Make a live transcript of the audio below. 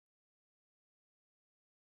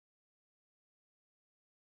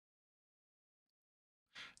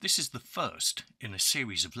This is the first in a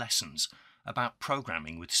series of lessons about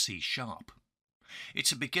programming with C#.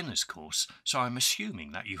 It's a beginner's course, so I'm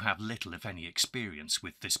assuming that you have little if any experience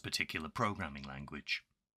with this particular programming language.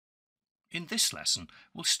 In this lesson,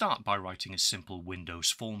 we'll start by writing a simple Windows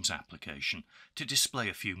Forms application to display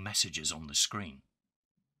a few messages on the screen.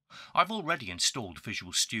 I've already installed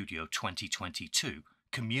Visual Studio 2022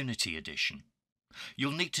 Community Edition.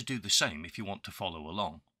 You'll need to do the same if you want to follow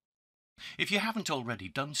along. If you haven't already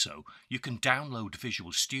done so, you can download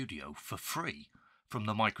Visual Studio for free from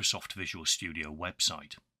the Microsoft Visual Studio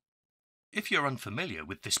website. If you're unfamiliar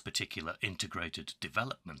with this particular integrated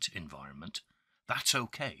development environment, that's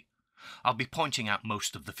okay. I'll be pointing out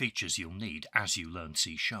most of the features you'll need as you learn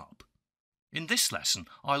C#. In this lesson,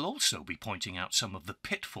 I'll also be pointing out some of the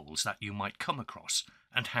pitfalls that you might come across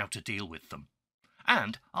and how to deal with them.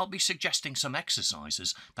 And I'll be suggesting some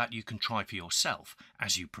exercises that you can try for yourself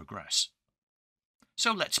as you progress.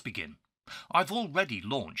 So let's begin. I've already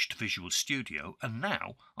launched Visual Studio, and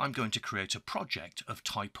now I'm going to create a project of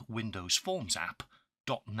type Windows Forms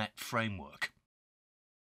app.NET Framework.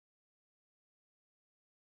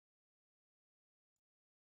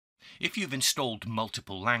 If you've installed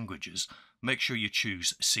multiple languages, make sure you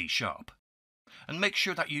choose C#. And make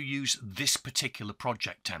sure that you use this particular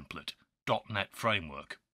project template, .NET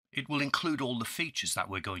Framework. It will include all the features that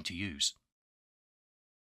we're going to use.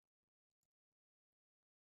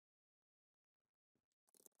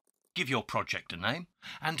 Give your project a name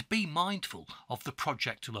and be mindful of the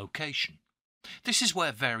project location. This is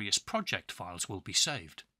where various project files will be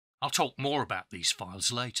saved. I'll talk more about these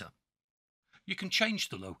files later. You can change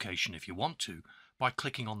the location if you want to by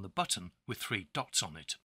clicking on the button with 3 dots on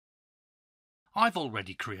it. I've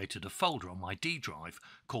already created a folder on my D drive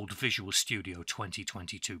called Visual Studio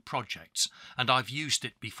 2022 Projects, and I've used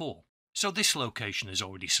it before, so this location is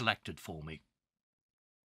already selected for me.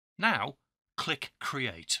 Now, click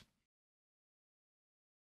Create.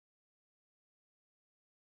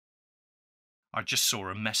 I just saw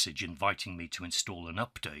a message inviting me to install an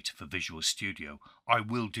update for Visual Studio. I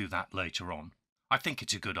will do that later on. I think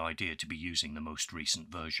it's a good idea to be using the most recent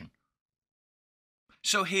version.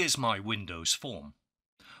 So here's my Windows form.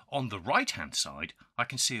 On the right-hand side, I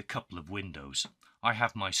can see a couple of windows. I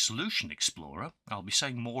have my Solution Explorer, I'll be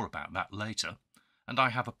saying more about that later, and I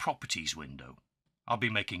have a Properties window. I'll be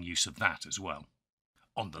making use of that as well.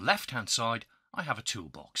 On the left-hand side, I have a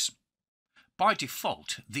toolbox. By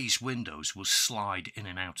default, these windows will slide in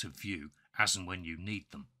and out of view as and when you need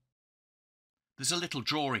them. There's a little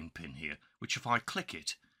drawing pin here, which if I click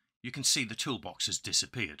it, you can see the toolbox has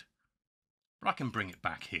disappeared. But I can bring it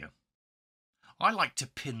back here. I like to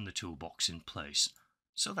pin the toolbox in place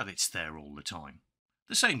so that it's there all the time.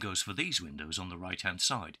 The same goes for these windows on the right-hand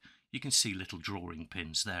side. You can see little drawing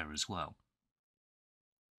pins there as well.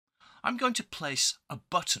 I'm going to place a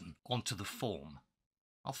button onto the form.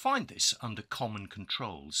 I'll find this under Common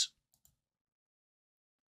Controls.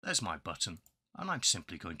 There's my button, and I'm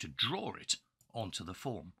simply going to draw it onto the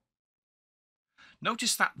form.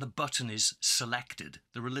 Notice that the button is selected.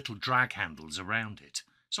 There are little drag handles around it,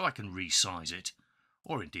 so I can resize it,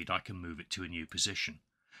 or indeed I can move it to a new position.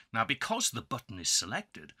 Now, because the button is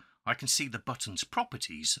selected, I can see the button's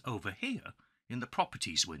properties over here in the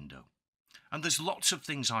Properties window. And there's lots of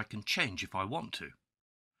things I can change if I want to.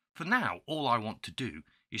 For now, all I want to do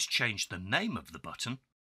is change the name of the button.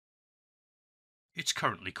 It's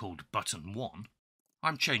currently called Button 1.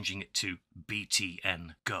 I'm changing it to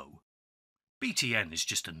BTN Go. BTN is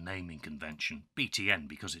just a naming convention, BTN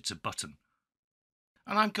because it's a button.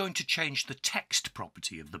 And I'm going to change the text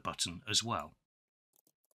property of the button as well.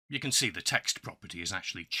 You can see the text property has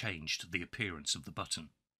actually changed the appearance of the button.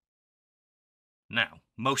 Now,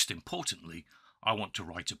 most importantly, I want to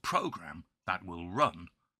write a program that will run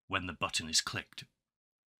when the button is clicked.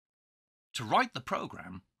 To write the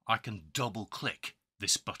program, I can double-click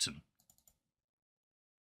this button.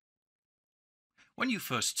 When you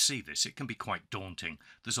first see this, it can be quite daunting.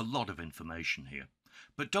 There's a lot of information here.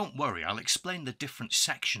 But don't worry, I'll explain the different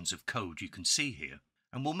sections of code you can see here,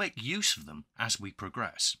 and we'll make use of them as we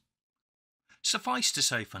progress. Suffice to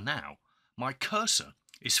say for now, my cursor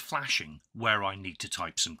is flashing where I need to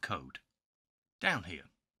type some code. Down here.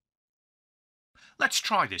 Let's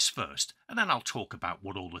try this first, and then I'll talk about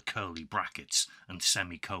what all the curly brackets and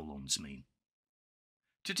semicolons mean.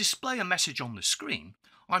 To display a message on the screen,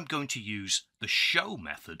 I'm going to use the show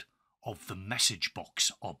method of the message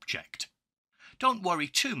box object. Don't worry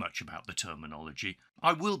too much about the terminology.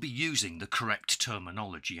 I will be using the correct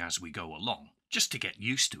terminology as we go along, just to get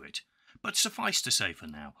used to it. But suffice to say for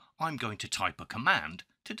now, I'm going to type a command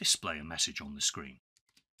to display a message on the screen.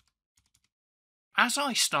 As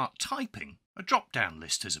I start typing, a drop-down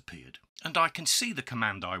list has appeared, and I can see the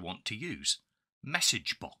command I want to use,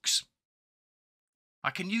 message box.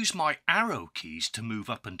 I can use my arrow keys to move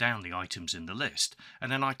up and down the items in the list,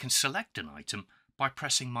 and then I can select an item by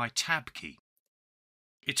pressing my tab key.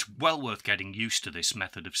 It's well worth getting used to this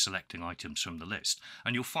method of selecting items from the list,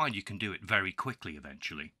 and you'll find you can do it very quickly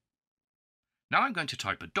eventually. Now I'm going to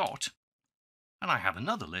type a dot, and I have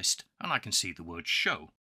another list, and I can see the word show.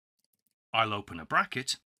 I'll open a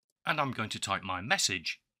bracket, and I'm going to type my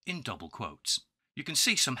message in double quotes. You can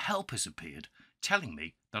see some help has appeared telling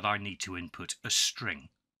me that I need to input a string.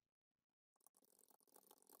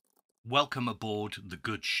 Welcome aboard the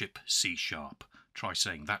good ship C#. Try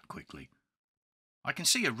saying that quickly. I can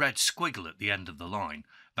see a red squiggle at the end of the line.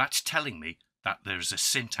 That's telling me that there's a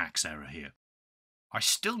syntax error here. I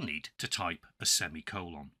still need to type a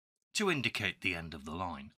semicolon to indicate the end of the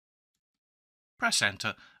line. Press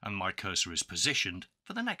enter and my cursor is positioned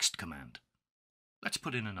for the next command. Let's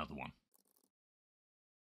put in another one.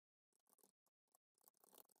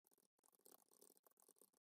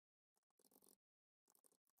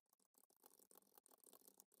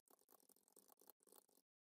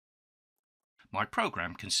 My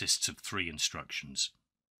program consists of 3 instructions.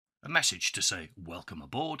 A message to say welcome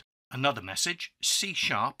aboard, another message, C#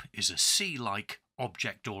 is a C-like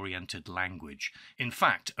object-oriented language. In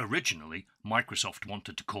fact, originally Microsoft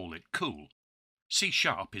wanted to call it cool. C#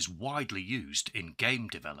 is widely used in game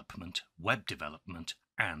development, web development,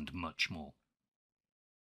 and much more.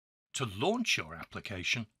 To launch your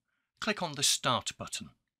application, click on the Start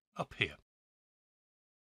button up here.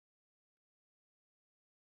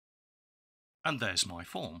 And there's my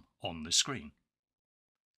form on the screen.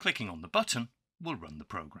 Clicking on the button will run the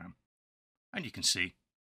program. And you can see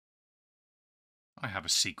I have a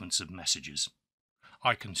sequence of messages.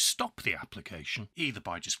 I can stop the application either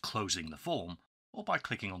by just closing the form or by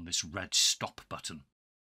clicking on this red stop button.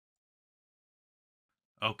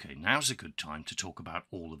 Okay, now's a good time to talk about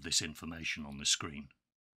all of this information on the screen.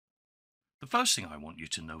 The first thing I want you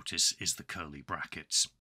to notice is the curly brackets.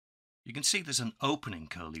 You can see there's an opening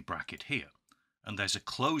curly bracket here, and there's a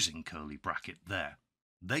closing curly bracket there.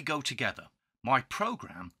 They go together. My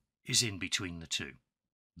program is in between the two.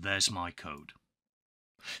 There's my code.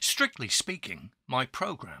 Strictly speaking, my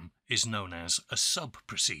program is known as a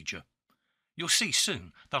sub-procedure. You'll see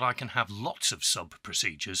soon that I can have lots of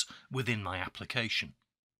sub-procedures within my application.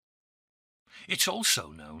 It's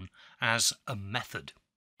also known as a method.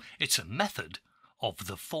 It's a method of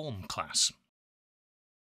the form class.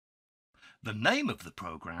 The name of the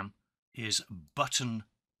program is button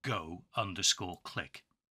go_click.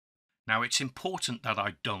 Now it's important that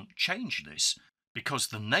I don't change this because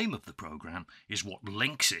the name of the program is what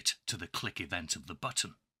links it to the click event of the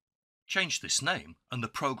button. Change this name and the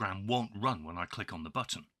program won't run when I click on the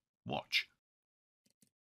button. Watch.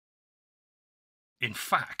 In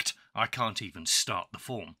fact, I can't even start the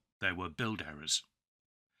form. There were build errors.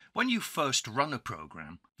 When you first run a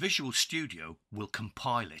program, Visual Studio will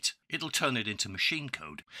compile it. It'll turn it into machine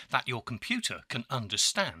code that your computer can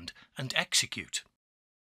understand and execute.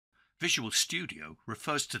 Visual Studio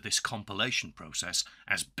refers to this compilation process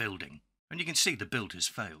as building, and you can see the build has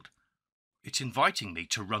failed. It's inviting me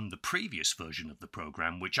to run the previous version of the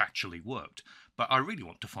program, which actually worked, but I really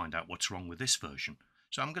want to find out what's wrong with this version,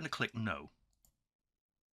 so I'm going to click No.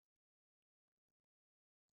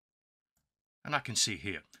 And I can see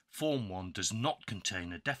here, Form 1 does not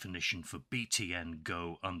contain a definition for btn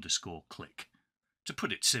go_click. To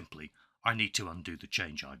put it simply, I need to undo the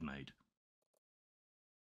change I'd made.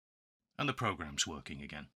 And the program's working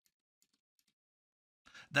again.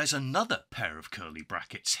 There's another pair of curly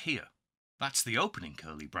brackets here. That's the opening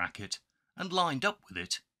curly bracket, and lined up with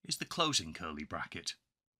it is the closing curly bracket.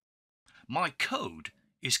 My code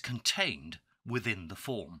is contained within the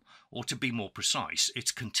form, or to be more precise,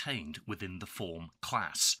 it's contained within the form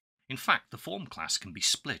class. In fact, the form class can be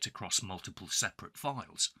split across multiple separate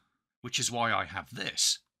files, which is why I have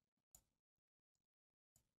this.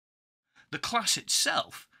 The class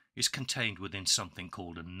itself is contained within something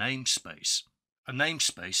called a namespace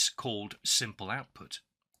called simple output.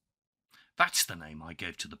 That's the name I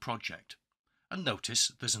gave to the project. And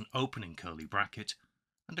notice there's an opening curly bracket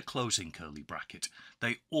and a closing curly bracket.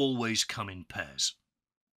 They always come in pairs.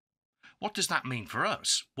 What does that mean for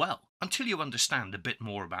us? Well, until you understand a bit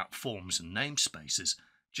more about forms and namespaces,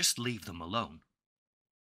 just leave them alone.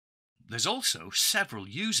 There's also several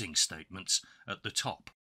using statements at the top.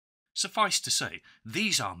 Suffice to say,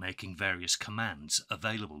 these are making various commands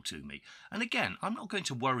available to me. And again, I'm not going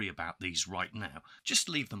to worry about these right now. Just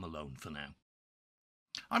leave them alone for now.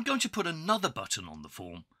 I'm going to put another button on the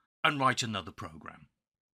form, and write another program.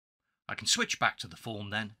 I can switch back to the form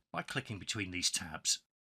then by clicking between these tabs.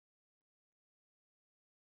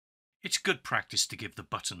 It's good practice to give the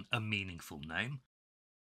button a meaningful name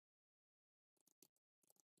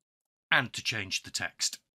and to change the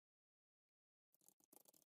text.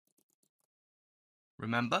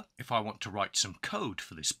 Remember, if I want to write some code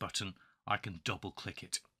for this button, I can double click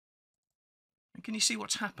it. And can you see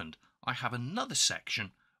what's happened? I have another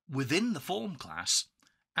section within the form class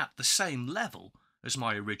at the same level as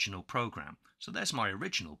my original program. So there's my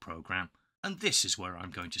original program, and this is where I'm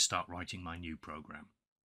going to start writing my new program.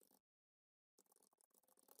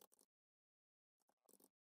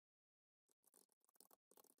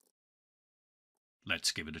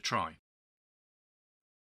 Let's give it a try.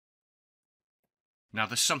 Now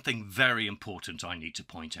there's something very important I need to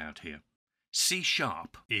point out here. C#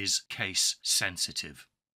 is case sensitive.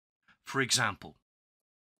 For example,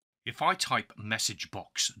 if I type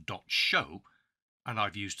messagebox.show and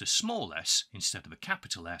I've used a small s instead of a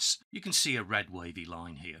capital S, you can see a red wavy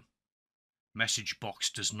line here.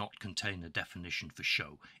 Messagebox does not contain a definition for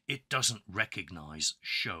show. It doesn't recognize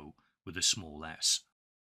show with a small s.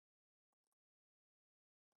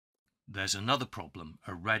 There's another problem,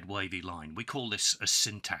 a red wavy line. We call this a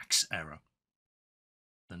syntax error.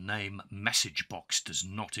 The name messagebox does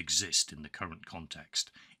not exist in the current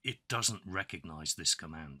context. It doesn't recognize this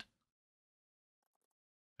command.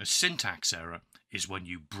 A syntax error is when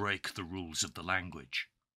you break the rules of the language.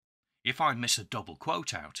 If I miss a double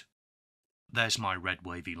quote out, there's my red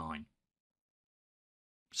wavy line.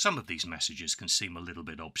 Some of these messages can seem a little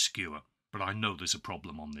bit obscure, but I know there's a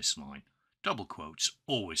problem on this line. Double quotes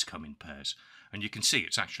always come in pairs, and you can see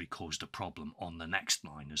it's actually caused a problem on the next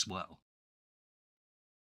line as well.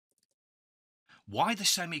 Why the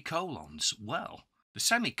semicolons? Well, the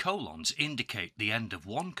semicolons indicate the end of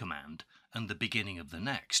one command and the beginning of the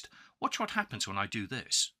next. Watch what happens when I do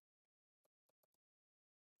this.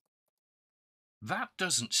 That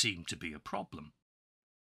doesn't seem to be a problem.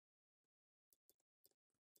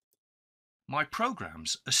 My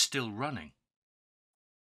programs are still running.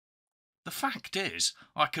 The fact is,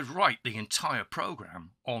 I could write the entire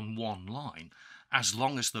program on one line as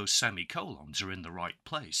long as those semicolons are in the right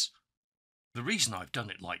place. The reason I've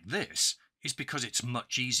done it like this is because it's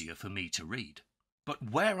much easier for me to read.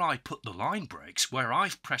 But where I put the line breaks, where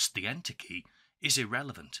I've pressed the Enter key, is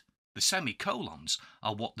irrelevant. The semicolons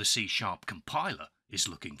are what the C# compiler is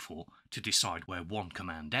looking for to decide where one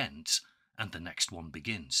command ends and the next one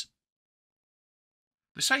begins.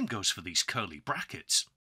 The same goes for these curly brackets.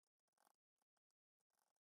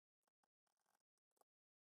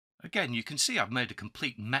 Again, you can see I've made a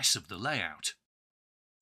complete mess of the layout.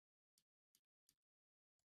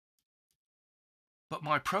 But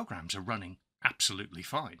my programs are running absolutely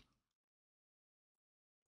fine.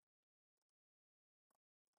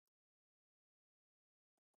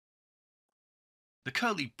 The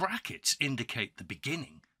curly brackets indicate the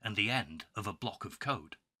beginning and the end of a block of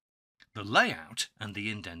code. The layout and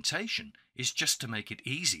the indentation is just to make it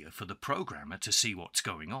easier for the programmer to see what's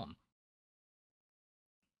going on.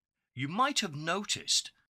 You might have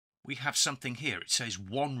noticed we have something here. It says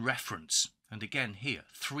one reference, and again here,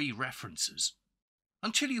 3 references.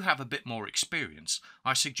 Until you have a bit more experience,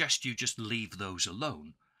 I suggest you just leave those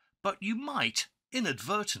alone, but you might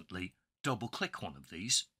inadvertently double-click one of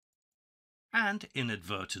these and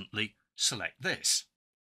inadvertently select this,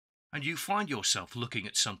 and you find yourself looking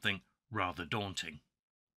at something rather daunting.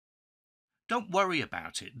 Don't worry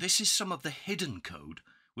about it. This is some of the hidden code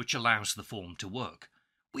which allows the form to work.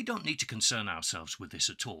 We don't need to concern ourselves with this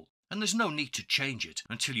at all, and there's no need to change it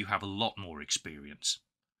until you have a lot more experience.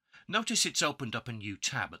 Notice it's opened up a new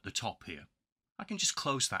tab at the top here. I can just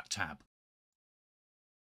close that tab.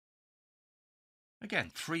 Again,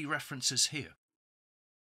 3 references here.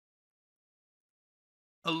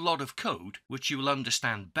 A lot of code which you will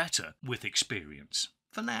understand better with experience.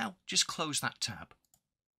 For now, just close that tab.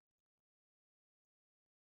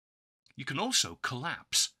 You can also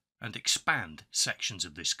collapse and expand sections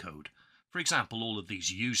of this code. For example, all of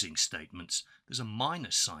these using statements, there's a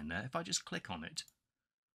minus sign there. If I just click on it,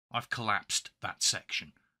 I've collapsed that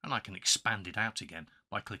section, and I can expand it out again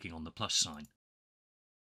by clicking on the plus sign.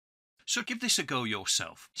 So give this a go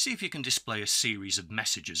yourself. See if you can display a series of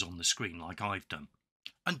messages on the screen like I've done.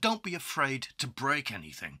 And don't be afraid to break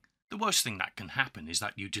anything. The worst thing that can happen is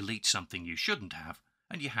that you delete something you shouldn't have,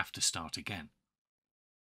 and you have to start again.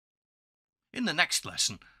 In the next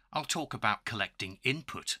lesson, I'll talk about collecting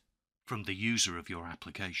input from the user of your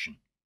application.